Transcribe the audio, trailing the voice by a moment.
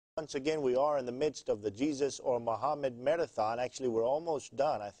Once again, we are in the midst of the Jesus or Muhammad Marathon. Actually, we're almost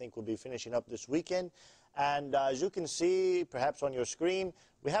done. I think we'll be finishing up this weekend. And as you can see, perhaps on your screen,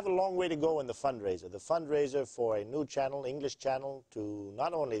 we have a long way to go in the fundraiser. The fundraiser for a new channel, English channel, to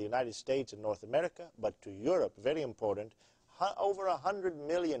not only the United States and North America, but to Europe, very important. Over 100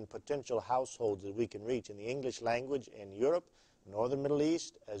 million potential households that we can reach in the English language in Europe, Northern Middle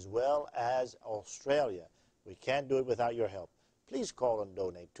East, as well as Australia. We can't do it without your help. Please call and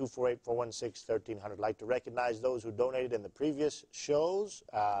donate, 248-416-1300. I'd like to recognize those who donated in the previous shows.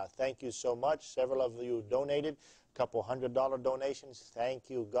 Thank you so much. Several of you donated, a couple $100 donations. Thank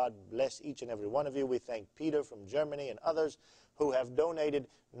you. God bless each and every one of you. We thank Peter from Germany and others who have donated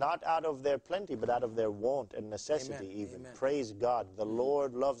not out of their plenty, but out of their want and necessity. Amen. Even. Amen. Praise God. The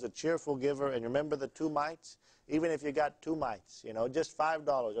Lord loves a cheerful giver. And remember the 2 mites? Even if you got 2 mites, you know, just $5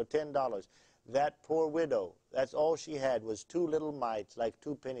 or $10. That poor widow, that's all she had was 2 little mites, like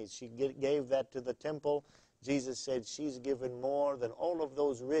 2 pennies. She gave that to the temple. Jesus said she's given more than all of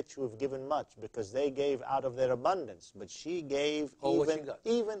those rich who have given much, because they gave out of their abundance. But she gave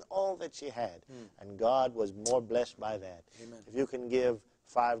even all that she had. And God was more blessed by that. Amen. If you can give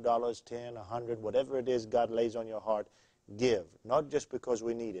 $5, $10, $100, whatever it is God lays on your heart, give. Not just because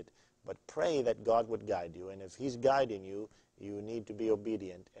we need it, but pray that God would guide you. And if He's guiding you, you need to be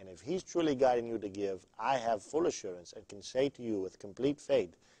obedient. And if He's truly guiding you to give, I have full assurance and can say to you with complete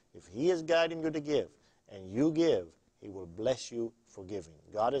faith, if He is guiding you to give and you give, He will bless you for giving.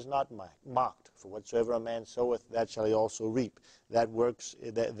 God is not mocked. For whatsoever a man soweth, that shall he also reap. That works.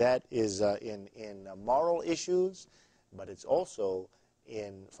 That is in moral issues, but it's also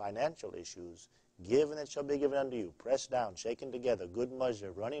in financial issues. Give, and it shall be given unto you. Pressed down, shaken together, good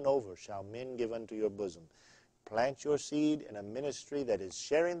measure, running over, shall men give unto your bosom. Plant your seed in a ministry that is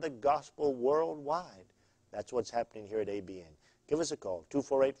sharing the gospel worldwide. That's what's happening here at ABN. Give us a call,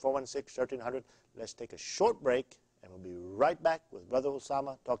 248-416-1300. Let's take a short break, and we'll be right back with Brother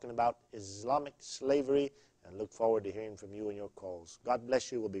Osama talking about Islamic slavery, and look forward to hearing from you and your calls. God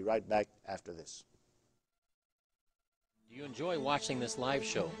bless you. We'll be right back after this. Do you enjoy watching this live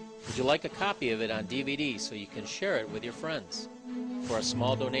show? Would you like a copy of it on DVD so you can share it with your friends? For a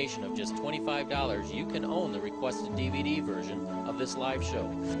small donation of just $25, you can own the requested DVD version of this live show.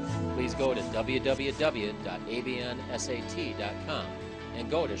 Please go to www.abnsat.com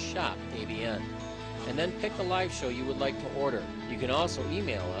and go to Shop ABN. And then pick the live show you would like to order. You can also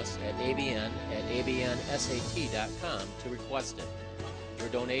email us at abn@abnsat.com to request it. Your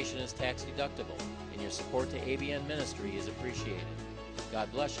donation is tax deductible, and your support to ABN Ministry is appreciated.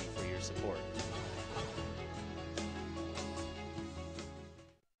 God bless you for your support.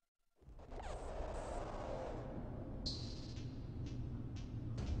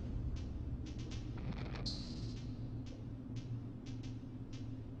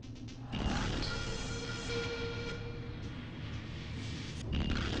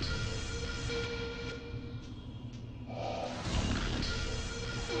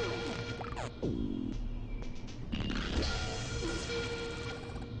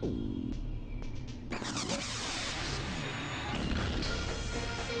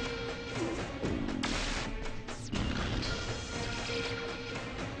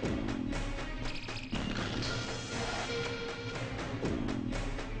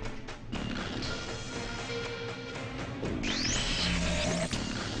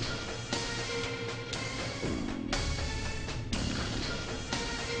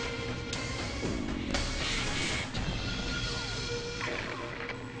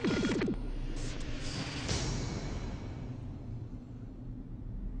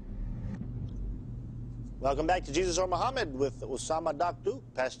 Welcome back to Jesus or Muhammad with Osama Daktu,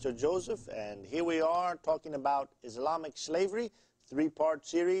 Pastor Joseph, and here we are talking about Islamic slavery, 3-part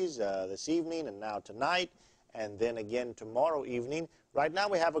series this evening and now tonight, and then again tomorrow evening. Right now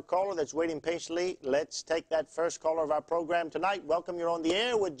we have a caller that's waiting patiently. Let's take that first caller of our program tonight. Welcome, you're on the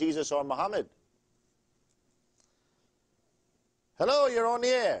air with Jesus or Muhammad. Hello, you're on the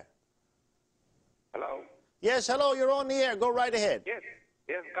air. Hello? Yes, hello, you're on the air. Go right ahead. Yes,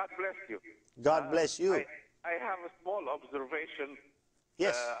 God bless you. God bless you. I have a small observation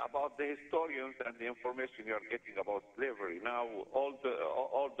about the historians and the information you're getting about slavery. Now, all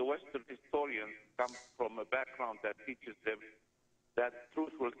the Western historians come from a background that teaches them that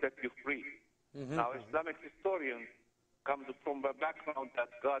truth will set you free. Now, Islamic historians come from a background that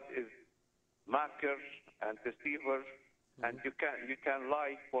God is maker and deceiver, and you can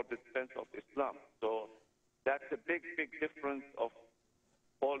lie for the defense of Islam. So that's a big difference of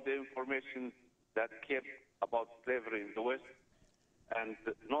all the information that came about slavery in the West and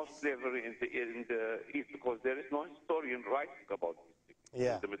no slavery in the East, because there is no historian writing about this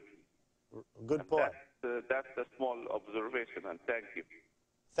in the Middle East. Good point. That's a small observation, and thank you.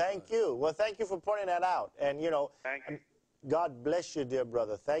 Thank you. Well, thank you for pointing that out. And, you know, Thank you. God bless you, dear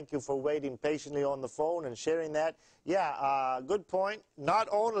brother. Thank you for waiting patiently on the phone and sharing that. Yeah, good point. Not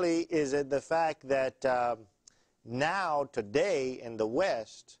only is it the fact that now, today, in the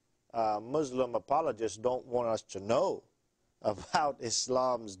West, Muslim apologists don't want us to know about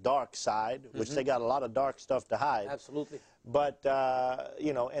Islam's dark side, which they got a lot of dark stuff to hide. Absolutely. But,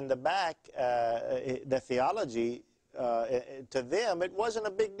 you know, in the back, the theology, to them, it wasn't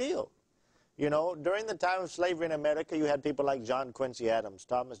a big deal. You know, during the time of slavery in America, you had people like John Quincy Adams,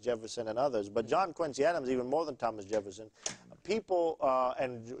 Thomas Jefferson, and others. But John Quincy Adams, even more than Thomas Jefferson, people,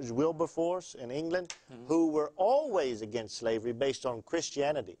 and Wilberforce in England, who were always against slavery based on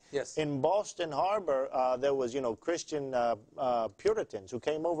Christianity. Yes. In Boston Harbor, there was, you know, Christian Puritans who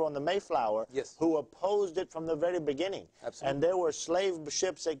came over on the Mayflower, Yes. who opposed it from the very beginning. Absolutely. And there were slave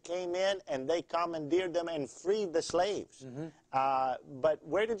ships that came in, and they commandeered them and freed the slaves. But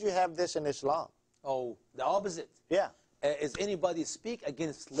where did you have this in Islam? Oh, the opposite. Yeah. If anybody speak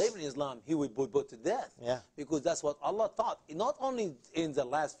against slavery in Islam, he would be put to death. Yeah. Because that's what Allah taught. Not only in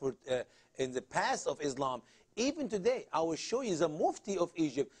the in the past of Islam, even today, I will show you the Mufti of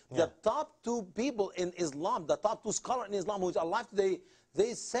Egypt, the top 2 people in Islam, the top 2 scholars in Islam who is alive today.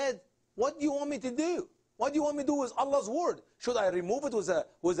 They said, "What do you want me to do? What do you want me to do with Allah's word? Should I remove it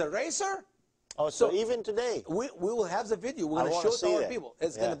with a razor?" Oh, so even today. We will have the video. We're going to show it to our people.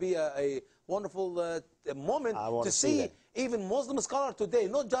 It's going to be a wonderful moment to see even Muslim scholars today,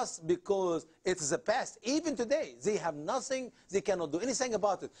 not just because it is the past, even today, they have nothing, they cannot do anything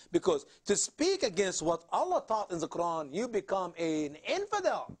about it. Because to speak against what Allah taught in the Quran, you become an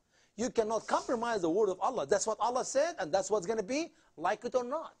infidel. You cannot compromise the word of Allah. That's what Allah said, and that's what's going to be, like it or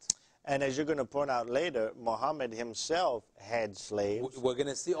not. And as you're going to point out later, Muhammad himself had slaves. We're going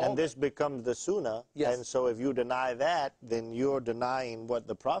to see all and this becomes the Sunnah. Yes. And so if you deny that, then you're denying what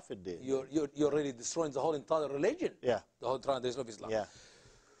the Prophet did. You're really destroying the whole entire religion. Yeah. The whole tradition of Islam. Yeah.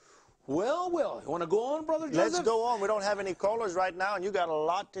 Well, you want to go on, Brother Joseph? Let's go on. We don't have any callers right now, and you got a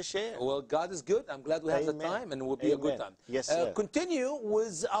lot to share. Well, God is good. I'm glad we have the time, and it will be a good time. Yes, sir. Continue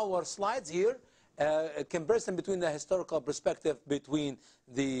with our slides here. A comparison between the historical perspective between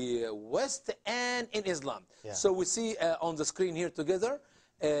the West and in Islam. Yeah. So we see on the screen here together,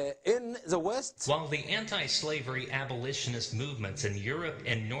 in the West. While the anti-slavery abolitionist movements in Europe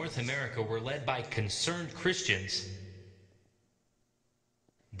and North America were led by concerned Christians,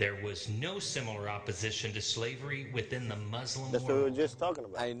 there was no similar opposition to slavery within the Muslim That's world. what we were just talking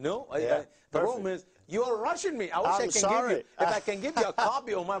about. I know. Yeah, the problem is, you are rushing me. I wish I'm I can sorry. give you, if I can give you a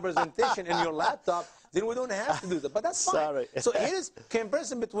copy of my presentation in your laptop, then we don't have to do that. But that's fine. Sorry. So here is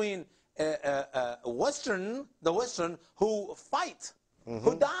comparison between the Western who fight,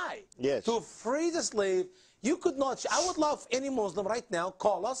 who die to free the slave. You could not. I would love any Muslim right now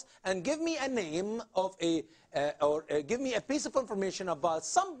call us and give me a name of or give me a piece of information about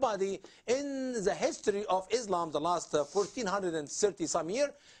somebody in the history of Islam, the last 1430 some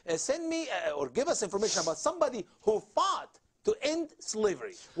year. Send me or give us information about somebody who fought to end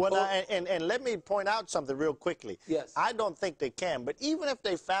slavery. Well, and let me point out something real quickly. Yes. I don't think they can, but even if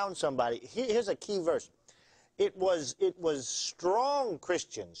they found somebody, here's a key verse. It was strong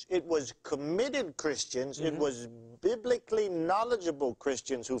Christians. It was committed Christians. It was biblically knowledgeable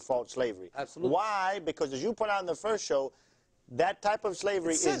Christians who fought slavery. Absolutely. Why? Because as you put out in the first show, that type of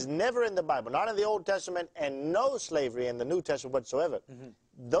slavery is never in the Bible, not in the Old Testament, and no slavery in the New Testament whatsoever.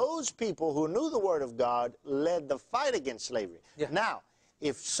 Those people who knew the Word of God led the fight against slavery. Yeah. Now,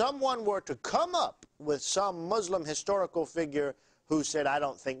 if someone were to come up with some Muslim historical figure who said, I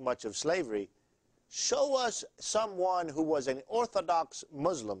don't think much of slavery, show us someone who was an Orthodox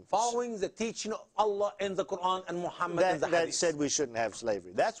Muslim. Following the teaching of Allah in the Quran and Muhammad in the Hadith. That said we shouldn't have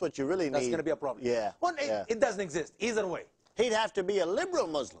slavery. That's what you really need. That's going to be a problem. Yeah. Well, it doesn't exist either way. He'd have to be a liberal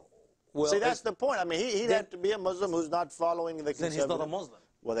Muslim. Well, see, that's the point. I mean, he'd have to be a Muslim who's not following the conservative. Then he's not a Muslim.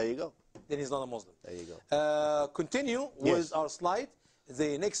 Well, there you go. Then he's not a Muslim. There you go. Continue with our slide.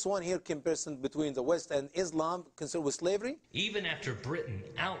 The next one here, comparison between the West and Islam concerned with slavery. Even after Britain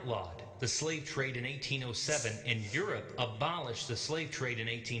outlawed the slave trade in 1807 and Europe abolished the slave trade in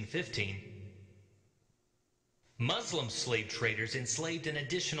 1815, Muslim slave traders enslaved an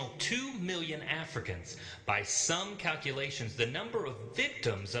additional 2 million Africans. By some calculations, the number of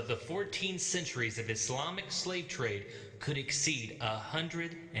victims of the 14 centuries of Islamic slave trade could exceed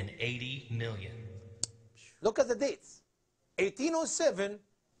 180 million. Look at the dates. 1807,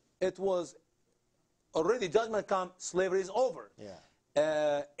 it was already judgment come, slavery is over.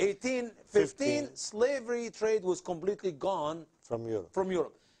 Yeah. 1815, slavery trade was completely gone from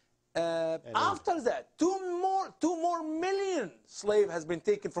Europe. After that, two more million slave has been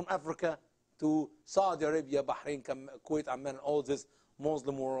taken from Africa to Saudi Arabia, Bahrain, Kuwait, Amman, all this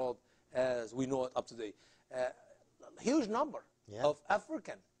Muslim world as we know it up to date. Huge number of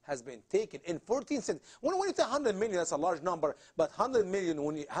African has been taken in 14 centuries. When you say 100 million, that's a large number, but 100 million,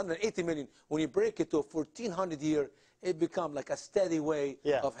 180 million, when you break it to 1,400 year, it becomes like a steady way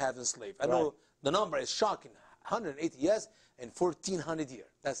of having slaves. I know the number is shocking. 180 years and 1,400 years.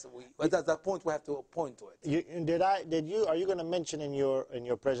 That's the point we have to point to it. Are you going to mention in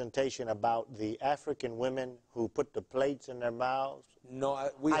your presentation about the African women who put the plates in their mouths? No,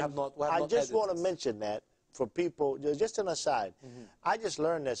 we have not. I just want to mention that for people, just an aside. I just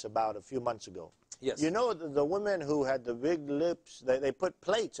learned this about a few months ago. Yes. You know the women who had the big lips, they put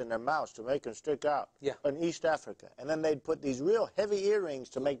plates in their mouths to make them stick out in East Africa. And then they'd put these real heavy earrings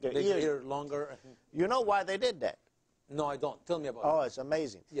to make their ears longer. You know why they did that? No, I don't. Tell me about it. Oh, it's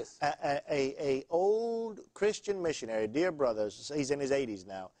amazing. Yes. A old Christian missionary, dear brothers, he's in his 80s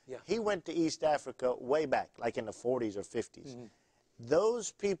now. Yeah. He went to East Africa way back, like in the 40s or 50s.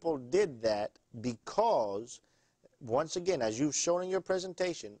 Those people did that because, once again, as you've shown in your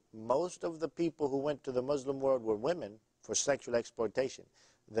presentation, most of the people who went to the Muslim world were women for sexual exploitation.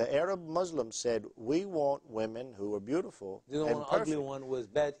 The Arab Muslims said, we want women who are beautiful and perfect. Ugly one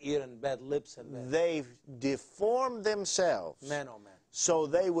with bad ear and bad lips. They deformed themselves. Man, oh man. So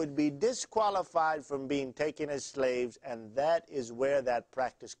they would be disqualified from being taken as slaves, and that is where that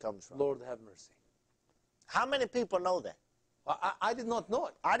practice comes from. Lord have mercy. How many people know that? I did not know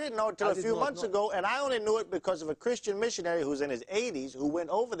it. I didn't know it until a few months ago, and I only knew it because of a Christian missionary who's in his 80s who went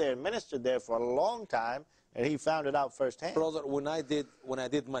over there and ministered there for a long time, and he found it out firsthand. Brother, when I did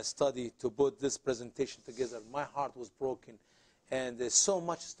my study to put this presentation together, my heart was broken, and there's so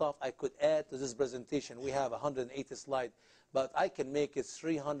much stuff I could add to this presentation. We have 180 slides, but I can make it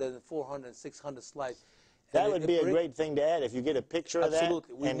 300, 400, 600 slides. That would be a great thing to add if you get a picture of that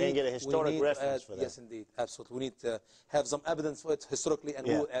and then get a historic reference for that. Yes, indeed. Absolutely. We need to have some evidence for it historically, and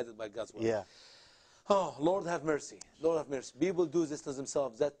we will add it by God's word. Yeah. Oh, Lord have mercy. Lord have mercy. People do this to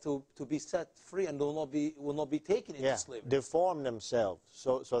themselves, that to be set free and will not be taken into slavery. Deform themselves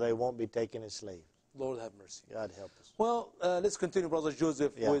so they won't be taken as slaves. Lord have mercy. God help us. Well, let's continue, Brother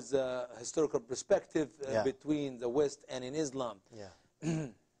Joseph, with a historical perspective between the West and in Islam. Yeah.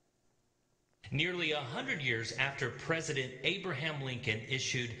 Nearly 100 years after President Abraham Lincoln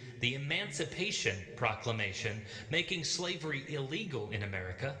issued the Emancipation Proclamation, making slavery illegal in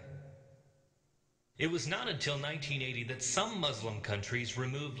America, it was not until 1980 that some Muslim countries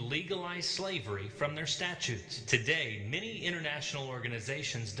removed legalized slavery from their statutes. Today, many international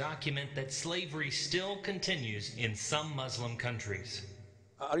organizations document that slavery still continues in some Muslim countries.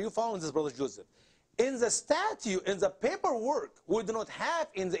 Are you following this, Brother Joseph? In the statute, in the paperwork, we do not have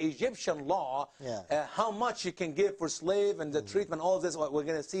in the Egyptian law how much you can give for slave and the treatment, all this. We're going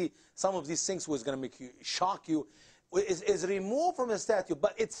to see some of these things was going to make you, shock you. Is removed from the statute,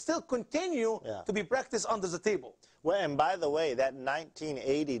 but it still continue to be practiced under the table. Well, and by the way, that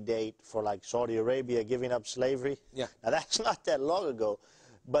 1980 date for like Saudi Arabia giving up slavery, now that's not that long ago,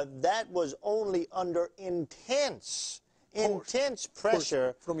 but that was only under intense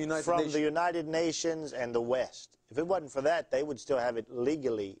pressure from the United Nations and the West. If it wasn't for that, they would still have it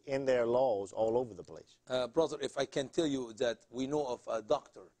legally in their laws all over the place. Brother, if I can tell you that we know of a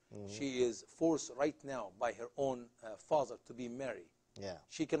doctor, she is forced right now by her own father to be married. Yeah.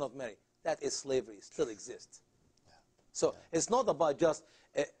 She cannot marry. That is slavery. It still exists. So it's not about just...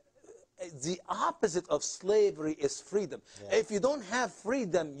 the opposite of slavery is freedom. If you don't have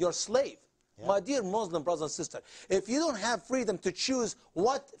freedom, you're slave. My dear Muslim brothers and sisters, if you don't have freedom to choose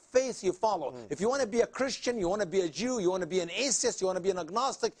what faith you follow, if you want to be a Christian, you want to be a Jew, you want to be an atheist, you want to be an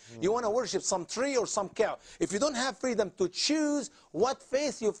agnostic, you want to worship some tree or some cow, if you don't have freedom to choose what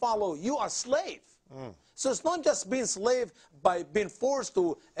faith you follow, you are slave. So it's not just being slave by being forced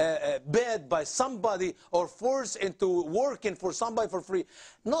to bed by somebody or forced into working for somebody for free.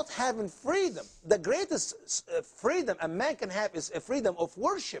 Not having freedom. The greatest freedom a man can have is a freedom of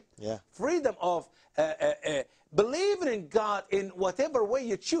worship. Freedom of believing in God in whatever way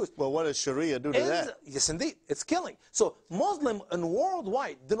you choose. Well, what does Sharia do to that? Yes, indeed. It's killing. So Muslims and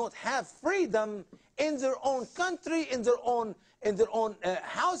worldwide do not have freedom in their own country, in their own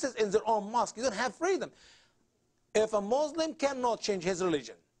houses, in their own mosque. You don't have freedom. If a Muslim cannot change his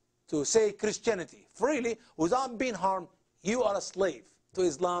religion to, say, Christianity freely without being harmed, you are a slave to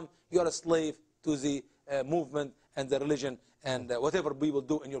Islam, you are a slave to the movement and the religion and whatever we will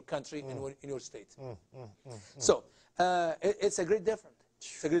do in your country, in your state. So it's a great difference.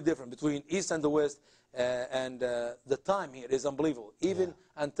 It's a great difference between East and the West. the time here is unbelievable. Even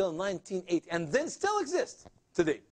until 1980, and then still exists today.